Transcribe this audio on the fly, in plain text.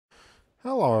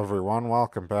Hello, everyone.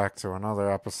 Welcome back to another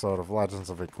episode of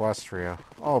Legends of Equestria.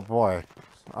 Oh boy.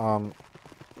 Um,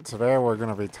 Today we're going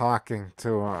to be talking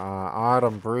to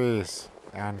Autumn Breeze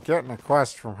and getting a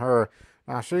quest from her.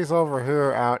 Now, she's over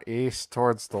here out east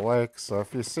towards the lake, so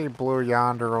if you see blue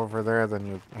yonder over there, then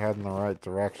you head in the right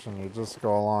direction. You just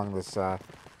go along this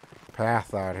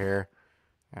path out here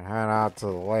and head out to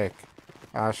the lake.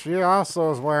 She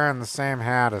also is wearing the same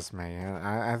hat as me, and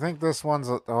I think this one's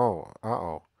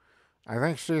uh-oh. I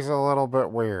think she's a little bit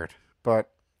weird.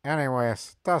 But,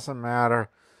 anyways, doesn't matter.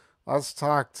 Let's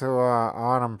talk to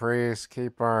Autumn Breeze,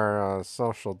 keep our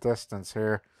social distance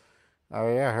here. Oh,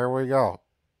 yeah, here we go.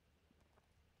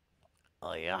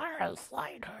 You're a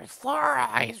fighter,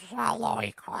 Thor-Eyes fellow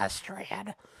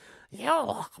equestrian. You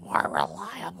look more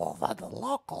reliable than the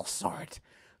local sort.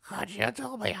 Could you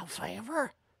do me a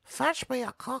favor? Fetch me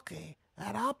a cookie,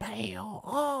 and I'll pay you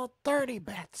all 30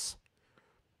 bits.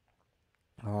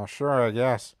 Oh, sure, I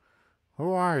guess.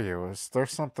 Who are you? Is there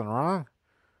something wrong?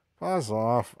 Buzz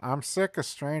off. I'm sick of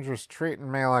strangers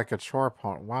treating me like a chore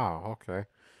pony. Wow, okay.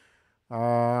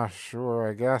 Sure,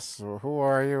 I guess. Who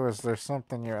are you? Is there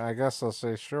something you... I guess I'll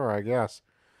say sure, I guess.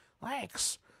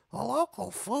 Thanks. The local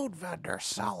food vendors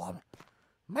sell them.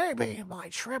 Maybe my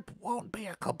trip won't be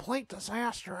a complete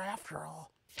disaster after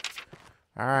all.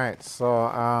 Alright, so,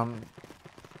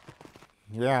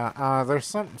 yeah, there's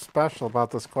something special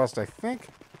about this quest. I think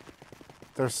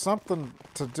there's something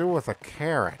to do with a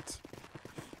carrot.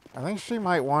 I think she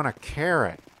might want a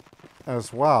carrot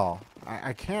as well.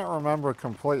 I can't remember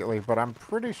completely, but I'm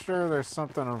pretty sure there's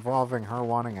something involving her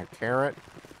wanting a carrot.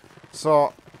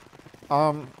 So,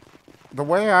 the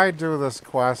way I do this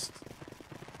quest,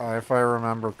 if I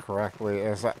remember correctly,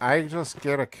 is I just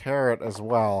get a carrot as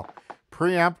well,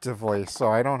 preemptively, so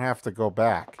I don't have to go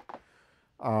back.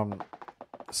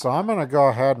 So I'm going to go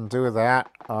ahead and do that.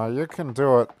 You can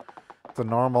do it the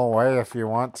normal way if you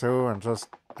want to and just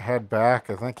head back.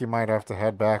 I think you might have to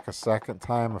head back a second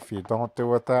time if you don't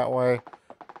do it that way.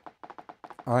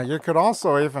 You could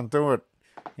also even do it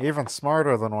even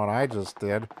smarter than what I just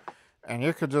did. And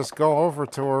you could just go over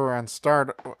to her and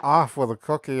start off with a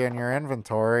cookie in your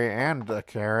inventory and a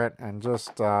carrot and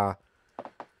just, yeah,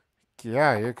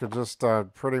 you could just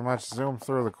pretty much zoom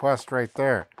through the quest right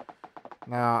there.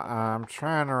 Now, I'm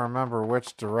trying to remember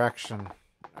which direction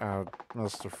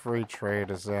Mr. Free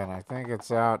Trade is in. I think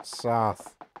it's out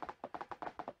south.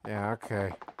 Yeah,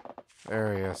 okay.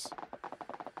 There he is.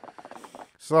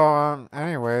 So,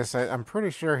 anyways, I'm pretty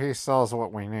sure he sells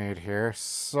what we need here.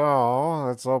 So,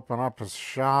 let's open up his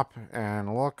shop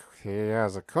and look. He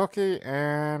has a cookie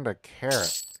and a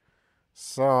carrot.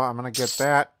 So, I'm going to get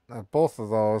that, both of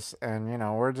those, and,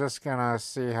 we're just going to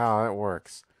see how it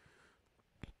works.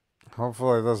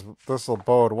 Hopefully this will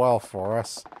bode well for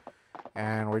us.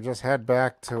 And we just head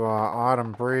back to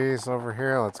Autumn Breeze over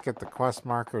here. Let's get the quest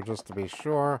marker just to be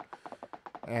sure.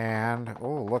 And,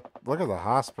 oh, look at the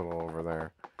hospital over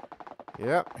there.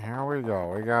 Yep, here we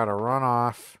go. We got a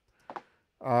runoff.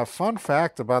 Fun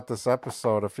fact about this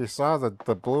episode, if you saw the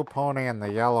blue pony and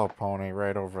the yellow pony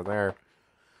right over there,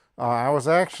 I was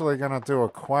actually going to do a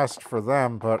quest for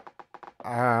them, but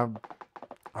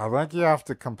I think you have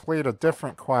to complete a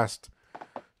different quest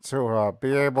to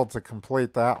be able to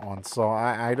complete that one. So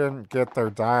I didn't get their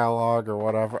dialogue or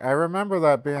whatever. I remember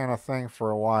that being a thing for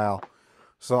a while.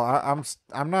 So I'm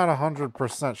not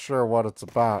 100% sure what it's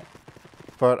about,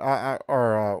 but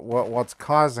what's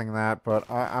causing that. But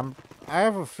I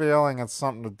have a feeling it's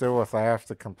something to do with I have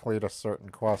to complete a certain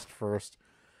quest first.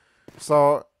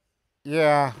 So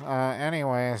yeah.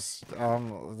 Anyways,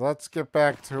 let's get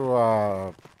back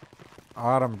to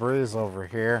Autumn Breeze over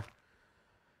here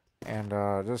and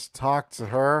just talk to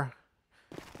her.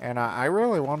 And I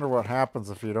really wonder what happens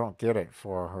if you don't get it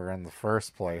for her in the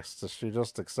first place. Does she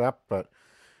just accept? But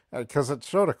because it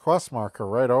showed a quest marker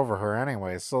right over her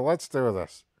anyway. So let's do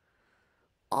this.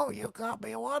 Oh, you got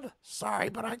me one? Sorry,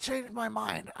 but I changed my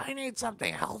mind. I need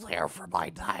something healthier for my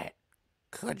diet.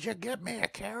 Could you get me a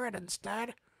carrot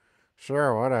instead?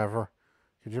 Sure, whatever.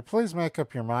 Could you please make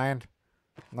up your mind?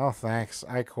 No thanks,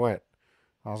 I quit.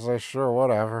 I'll say sure,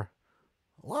 whatever.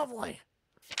 Lovely.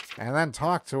 And then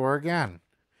talk to her again.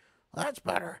 That's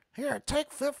better. Here,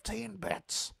 take 15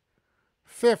 bits.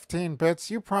 15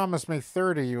 bits? You promised me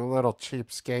 30, you little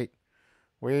cheapskate.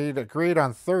 We'd agreed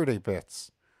on 30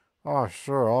 bits. Oh,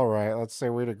 sure, all right. Let's say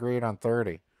we'd agreed on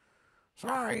 30.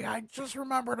 Sorry, I just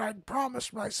remembered I'd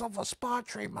promised myself a spa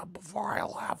treatment before I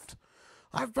left.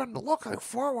 I've been looking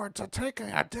forward to taking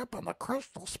a dip in the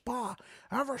Crystal Spa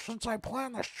ever since I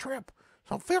planned this trip,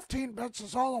 so 15 bits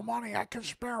is all the money I can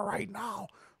spare right now.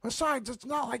 Besides, it's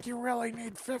not like you really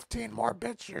need 15 more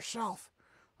bits yourself.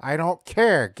 I don't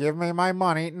care. Give me my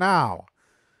money now.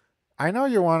 I know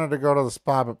you wanted to go to the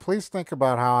spa, but please think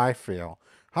about how I feel.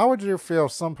 How would you feel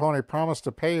if some pony promised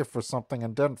to pay you for something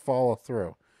and didn't follow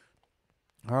through?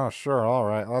 Oh, sure, all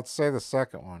right. Let's say the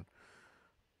second one.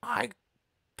 I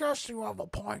guess you have a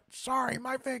point. Sorry,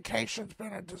 my vacation's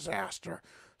been a disaster,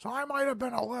 so I might have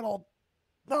been a little.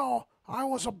 No, I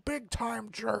was a big time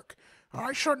jerk.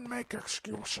 I shouldn't make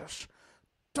excuses.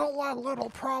 Don't let little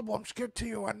problems get to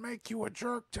you and make you a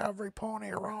jerk to every pony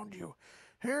around you.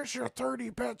 Here's your 30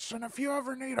 bits, and if you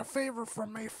ever need a favor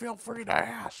from me, feel free to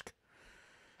ask.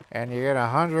 And you get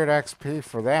 100 XP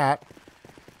for that.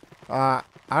 I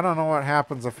don't know what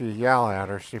happens if you yell at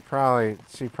her. She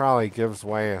probably gives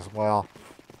way as well.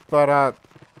 But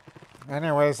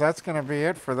anyways, that's gonna be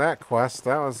it for that quest.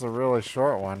 That was a really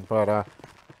short one, but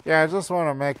yeah, I just want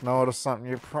to make note of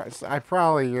something. I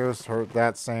probably used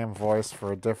that same voice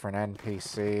for a different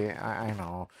NPC. I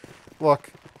know.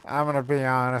 Look, I'm gonna be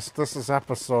honest. This is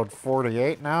episode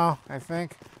 48 now, I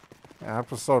think. Yeah,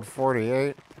 episode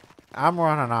 48. I'm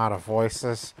running out of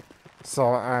voices.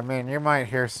 So, I mean, you might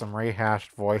hear some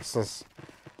rehashed voices.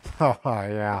 Oh,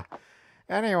 yeah.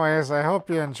 Anyways, I hope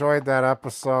you enjoyed that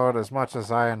episode as much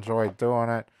as I enjoyed doing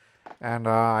it. And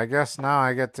I guess now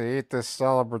I get to eat this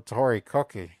celebratory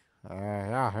cookie.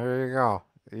 Yeah, here you go.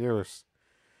 Use.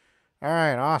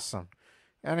 Alright, awesome.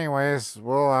 Anyways,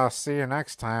 we'll see you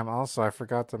next time. Also, I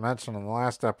forgot to mention in the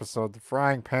last episode, the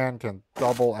frying pan can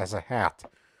double as a hat.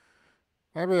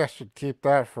 Maybe I should keep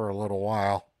that for a little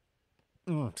while.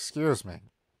 Excuse me.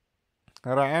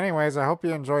 But anyways, I hope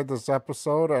you enjoyed this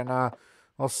episode, and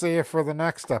I'll see you for the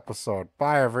next episode.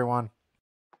 Bye, everyone.